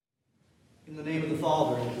In the name of the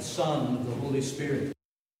Father, and of the Son, and of the Holy Spirit.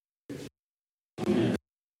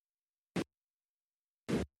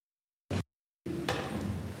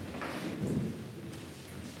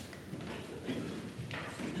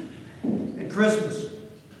 At Christmas,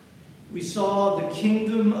 we saw the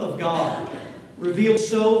kingdom of God revealed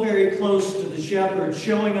so very close to the shepherds,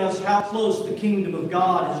 showing us how close the kingdom of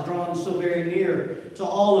God has drawn so very near to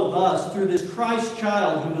all of us through this Christ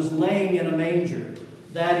child who was laying in a manger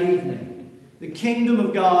that evening. The kingdom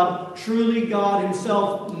of God, truly God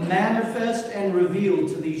himself, manifest and revealed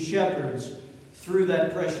to these shepherds through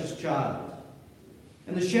that precious child.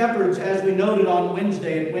 And the shepherds, as we noted on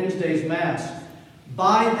Wednesday at Wednesday's Mass,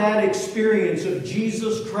 by that experience of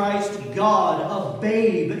Jesus Christ, God, a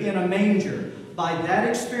babe in a manger, by that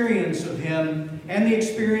experience of him and the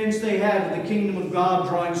experience they had of the kingdom of God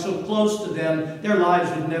drawing so close to them, their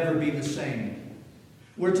lives would never be the same.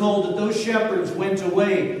 We're told that those shepherds went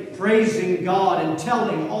away praising God and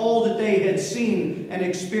telling all that they had seen and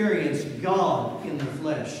experienced, God in the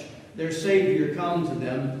flesh. Their Savior come to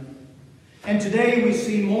them. And today we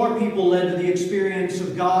see more people led to the experience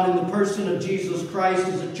of God in the person of Jesus Christ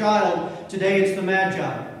as a child. Today it's the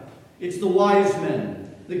Magi. It's the wise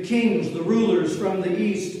men, the kings, the rulers from the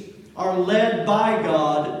east are led by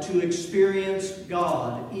God to experience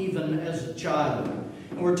God even as a child.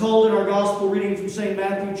 And we're told in our gospel reading from St.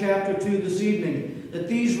 Matthew chapter 2 this evening that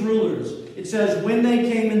these rulers, it says, when they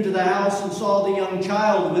came into the house and saw the young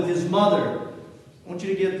child with his mother, I want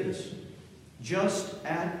you to get this, just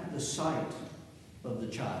at the sight of the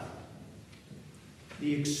child,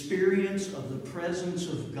 the experience of the presence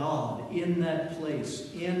of God in that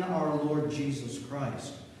place, in our Lord Jesus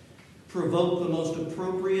Christ, provoked the most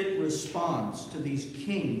appropriate response to these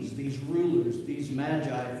kings, these rulers, these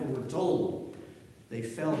magi, for we're told they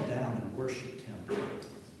fell down and worshipped him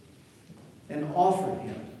and offered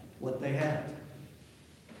him what they had.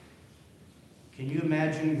 Can you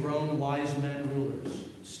imagine grown wise men rulers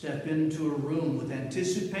step into a room with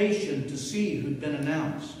anticipation to see who'd been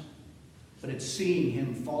announced, but it's seeing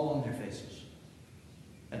him fall on their faces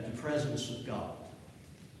at the presence of God?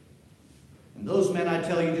 And those men, I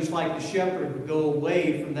tell you, just like the shepherd, would go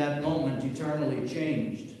away from that moment eternally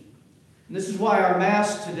changed. And this is why our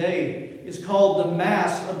Mass today is called the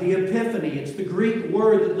Mass of the Epiphany. It's the Greek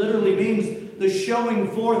word that literally means the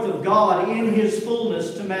showing forth of God in his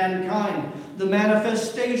fullness to mankind. The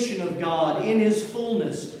manifestation of God in his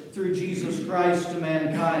fullness through Jesus Christ to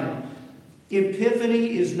mankind.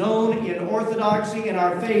 Epiphany is known in Orthodoxy, in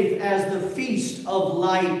our faith, as the Feast of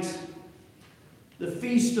Light. The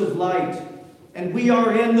Feast of Light. And we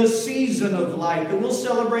are in the season of light that we'll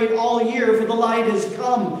celebrate all year, for the light has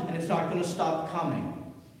come and it's not going to stop coming.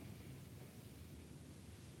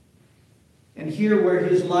 And here where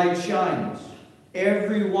his light shines,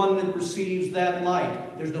 everyone that receives that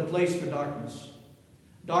light, there's no place for darkness.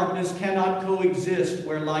 Darkness cannot coexist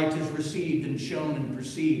where light is received and shown and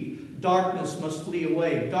perceived. Darkness must flee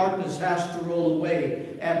away. Darkness has to roll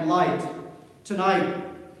away at light. Tonight,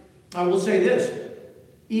 I will say this.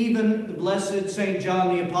 Even the blessed St.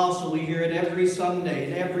 John the Apostle, we hear it every Sunday,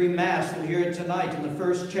 at every Mass, we'll hear it tonight. In the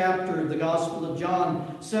first chapter of the Gospel of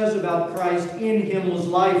John, says about Christ, in him was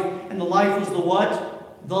life, and the life was the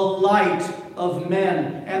what? The light of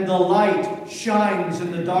men. And the light shines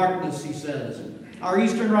in the darkness, he says. Our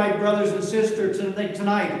Eastern Rite brothers and sisters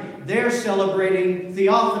tonight, they're celebrating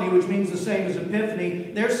Theophany, which means the same as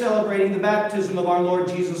Epiphany. They're celebrating the baptism of our Lord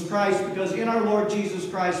Jesus Christ, because in our Lord Jesus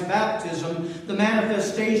Christ's baptism, the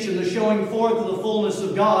manifestation, the showing forth of the fullness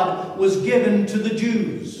of God was given to the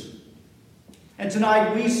Jews. And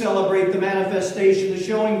tonight we celebrate the manifestation, the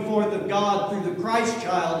showing forth of God through the Christ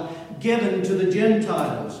child given to the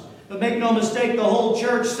Gentiles. But make no mistake, the whole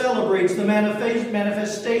church celebrates the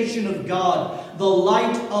manifestation of God, the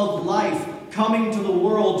light of life coming to the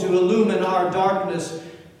world to illumine our darkness.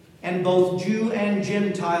 And both Jew and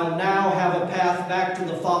Gentile now have a path back to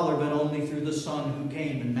the Father, but only through the Son who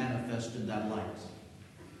came and manifested that light.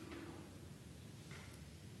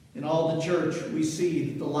 In all the church, we see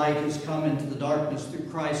that the light has come into the darkness through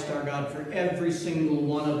Christ our God for every single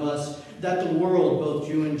one of us, that the world, both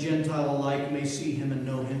Jew and Gentile alike, may see him and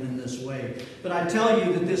know him in this way. But I tell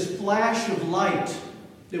you that this flash of light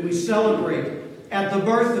that we celebrate at the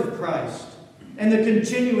birth of Christ and the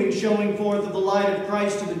continuing showing forth of the light of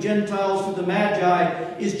Christ to the Gentiles, to the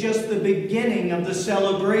Magi, is just the beginning of the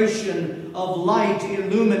celebration of light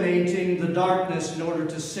illuminating the darkness in order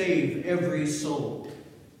to save every soul.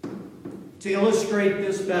 To illustrate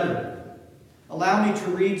this better, Allow me to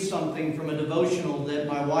read something from a devotional that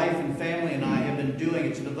my wife and family and I have been doing.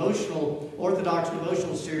 It's a devotional, Orthodox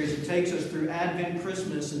devotional series. It takes us through Advent,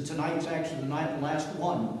 Christmas, and tonight's actually the last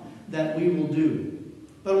one that we will do.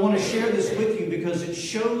 But I want to share this with you because it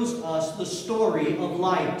shows us the story of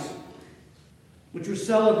light, which we're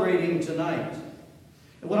celebrating tonight.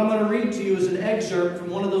 And what I'm going to read to you is an excerpt from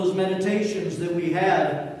one of those meditations that we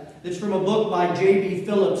had. It's from a book by J.B.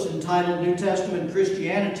 Phillips entitled New Testament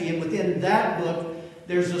Christianity. And within that book,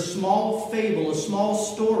 there's a small fable, a small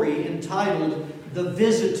story entitled The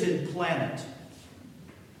Visited Planet.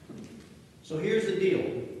 So here's the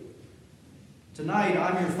deal. Tonight,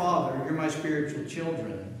 I'm your father, you're my spiritual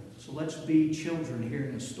children. So let's be children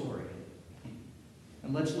hearing a story.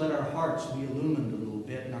 And let's let our hearts be illumined a little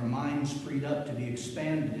bit and our minds freed up to be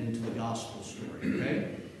expanded into the gospel story,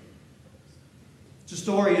 okay? It's a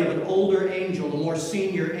story of an older angel, a more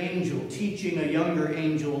senior angel, teaching a younger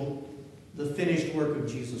angel the finished work of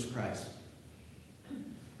Jesus Christ.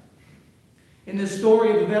 In this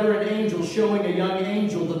story of a veteran angel showing a young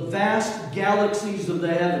angel the vast galaxies of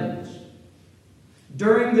the heavens,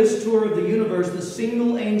 during this tour of the universe, the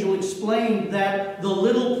single angel explained that the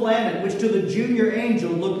little planet, which to the junior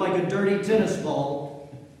angel looked like a dirty tennis ball,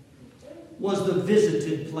 was the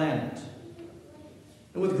visited planet.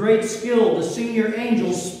 And with great skill, the senior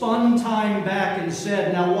angel spun time back and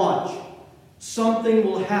said, "Now watch, something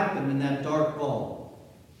will happen in that dark ball."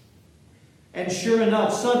 And sure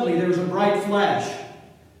enough, suddenly there was a bright flash.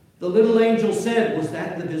 The little angel said, "Was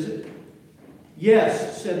that the visit?"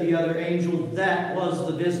 "Yes," said the other angel, "that was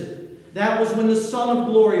the visit. That was when the Son of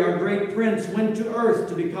Glory, our great Prince, went to earth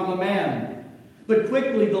to become a man. But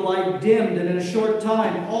quickly the light dimmed, and in a short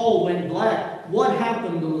time all went black." "What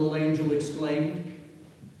happened?" the little angel exclaimed.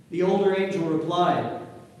 The older angel replied,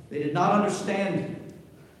 "They did not understand him.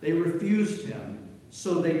 They refused him,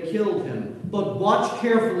 so they killed him. But watch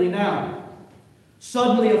carefully now."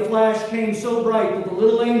 Suddenly a flash came so bright that the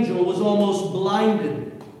little angel was almost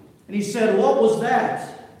blinded. And he said, "What was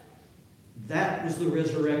that?" "That was the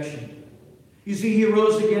resurrection. You see, he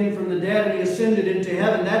rose again from the dead and he ascended into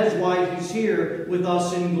heaven. That is why he's here with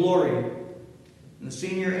us in glory." And the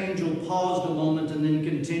senior angel paused a moment and then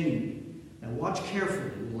continued. "Now watch carefully,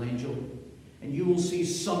 little angel, and you will see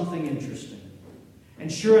something interesting."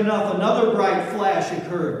 And sure enough, another bright flash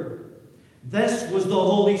occurred. This was the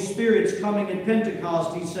Holy Spirit's coming at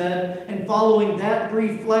Pentecost, he said, and following that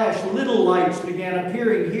brief flash, little lights began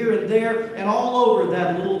appearing here and there and all over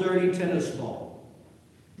that little dirty tennis ball.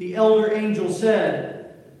 The elder angel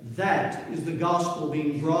said, "That is the gospel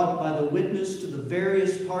being brought by the witness to the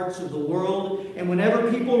various parts of the world, and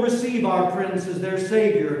whenever people receive our Prince as their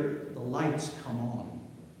Savior, the lights come on."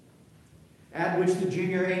 At which the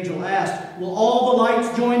junior angel asked, "Will all the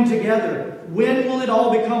lights join together? When will it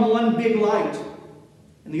all become one big light?"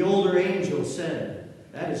 And the older angel said,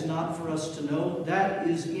 "That is not for us to know. That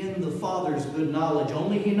is in the Father's good knowledge.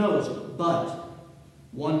 Only He knows. But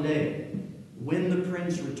one day, when the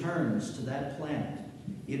Prince returns to that planet,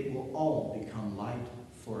 it will all become light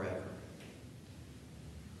forever."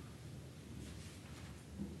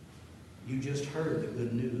 You just heard the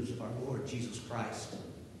good news of our Lord Jesus Christ,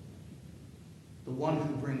 the one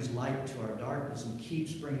who brings light to our darkness and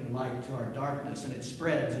keeps bringing light to our darkness, and it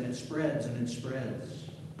spreads and it spreads and it spreads.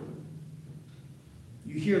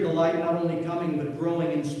 You hear the light not only coming but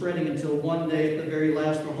growing and spreading until one day at the very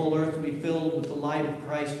last the whole earth will be filled with the light of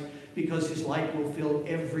Christ, because His light will fill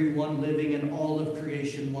everyone living in all of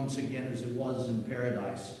creation once again as it was in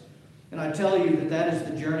paradise. And I tell you that that is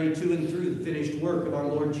the journey to and through the finished work of our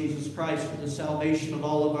Lord Jesus Christ for the salvation of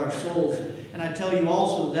all of our souls. And I tell you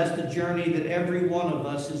also that's the journey that every one of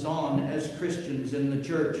us is on as Christians in the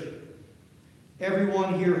church.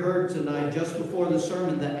 Everyone here heard tonight, just before the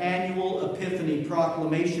sermon, the annual Epiphany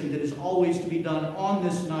proclamation that is always to be done on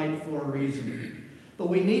this night for a reason. But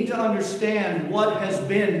we need to understand what has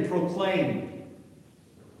been proclaimed.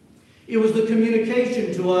 It was the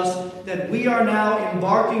communication to us that we are now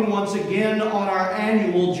embarking once again on our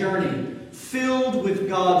annual journey, filled with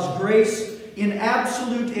God's grace, in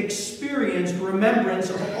absolute experienced remembrance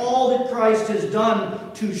of all that Christ has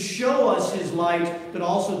done to show us His light, but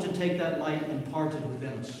also to take that light and impart it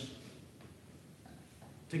within us,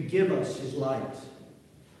 to give us His light.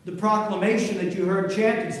 The proclamation that you heard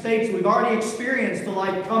chanted states we've already experienced the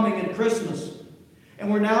light coming at Christmas.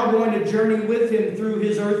 And we're now going to journey with Him through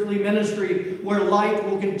His earthly ministry, where light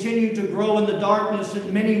will continue to grow in the darkness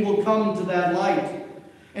and many will come to that light.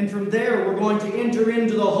 And from there, we're going to enter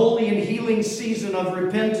into the holy and healing season of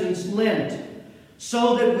repentance, Lent,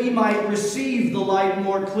 so that we might receive the light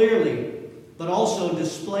more clearly, but also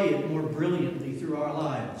display it more brilliantly through our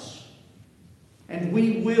lives. And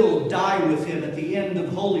we will die with him at the end of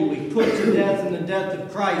Holy Week, put to death in the death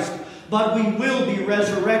of Christ. But we will be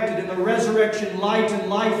resurrected in the resurrection light and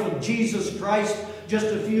life of Jesus Christ just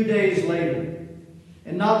a few days later.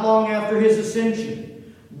 And not long after his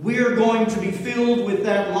ascension, we're going to be filled with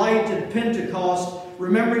that light at Pentecost,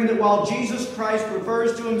 remembering that while Jesus Christ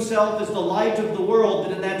refers to himself as the light of the world,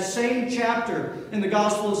 that in that same chapter in the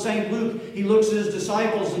Gospel of St. Luke, he looks at his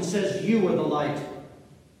disciples and says, "You are the light.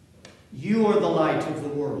 You are the light of the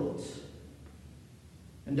world."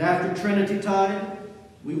 And after Trinity Tide,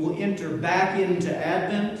 we will enter back into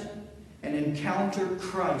Advent and encounter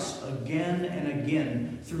Christ again and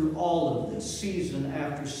again through all of this, season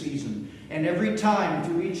after season. And every time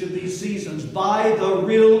through each of these seasons, by the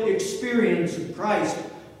real experience of Christ,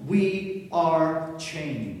 we are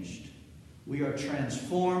changed. We are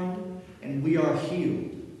transformed and we are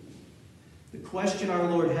healed. The question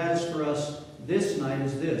our Lord has for us this night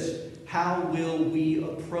is this: how will we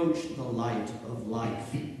approach the light of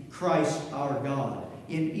life, Christ our God,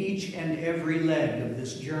 in each and every leg of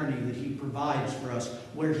this journey that he provides for us,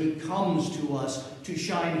 where he comes to us to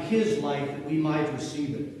shine his light that we might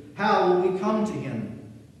receive it? How will we come to him?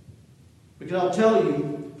 Because I'll tell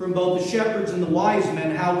you from both the shepherds and the wise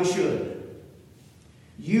men how we should.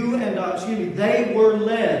 They were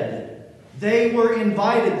led. They were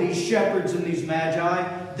invited, these shepherds and these magi.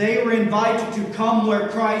 They were invited to come where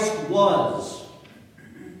Christ was.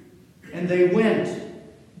 And they went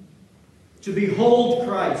to behold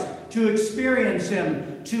Christ, to experience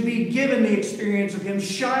him, to be given the experience of him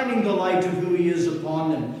shining the light of who he is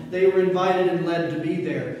upon them. They were invited and led to be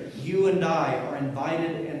there. You and I are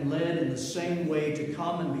invited and led in the same way to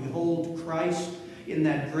come and behold Christ in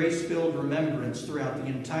that grace-filled remembrance throughout the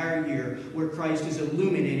entire year, where Christ is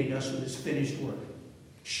illuminating us with his finished work,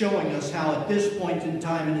 showing us how at this point in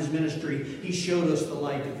time in his ministry, he showed us the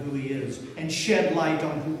light of who he is and shed light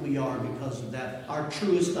on who we are because of that, our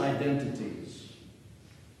truest identities.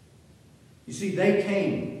 You see, they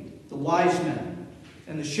came, the wise men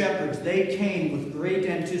and the shepherds, they came with great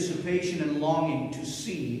anticipation and longing to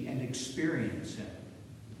see and experience him.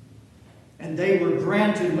 And they were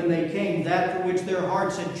granted when they came that for which their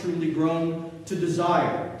hearts had truly grown to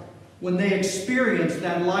desire. When they experienced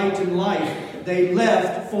that light and life, they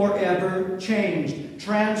left forever changed,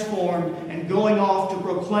 transformed, and going off to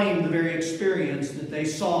proclaim the very experience that they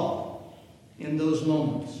saw in those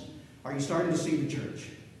moments. Are you starting to see the church?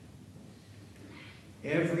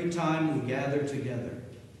 Every time we gather together,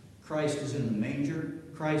 Christ is in the manger,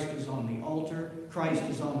 Christ is on the altar, Christ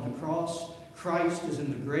is on the cross, Christ is in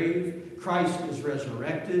the grave, Christ is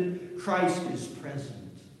resurrected, Christ is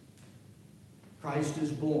present, Christ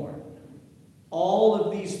is born. All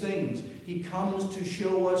of these things, he comes to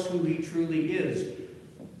show us who he truly is.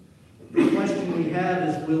 The question we have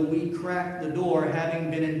is, will we crack the door,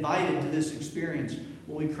 having been invited to this experience?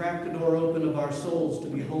 Will we crack the door open of our souls to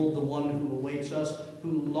behold the one who awaits us,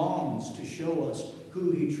 who longs to show us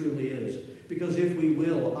who he truly is? Because if we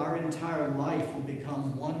will, our entire life will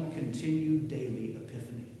become one continued daily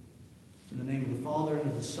epiphany. In the name of the Father,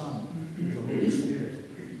 and of the Son,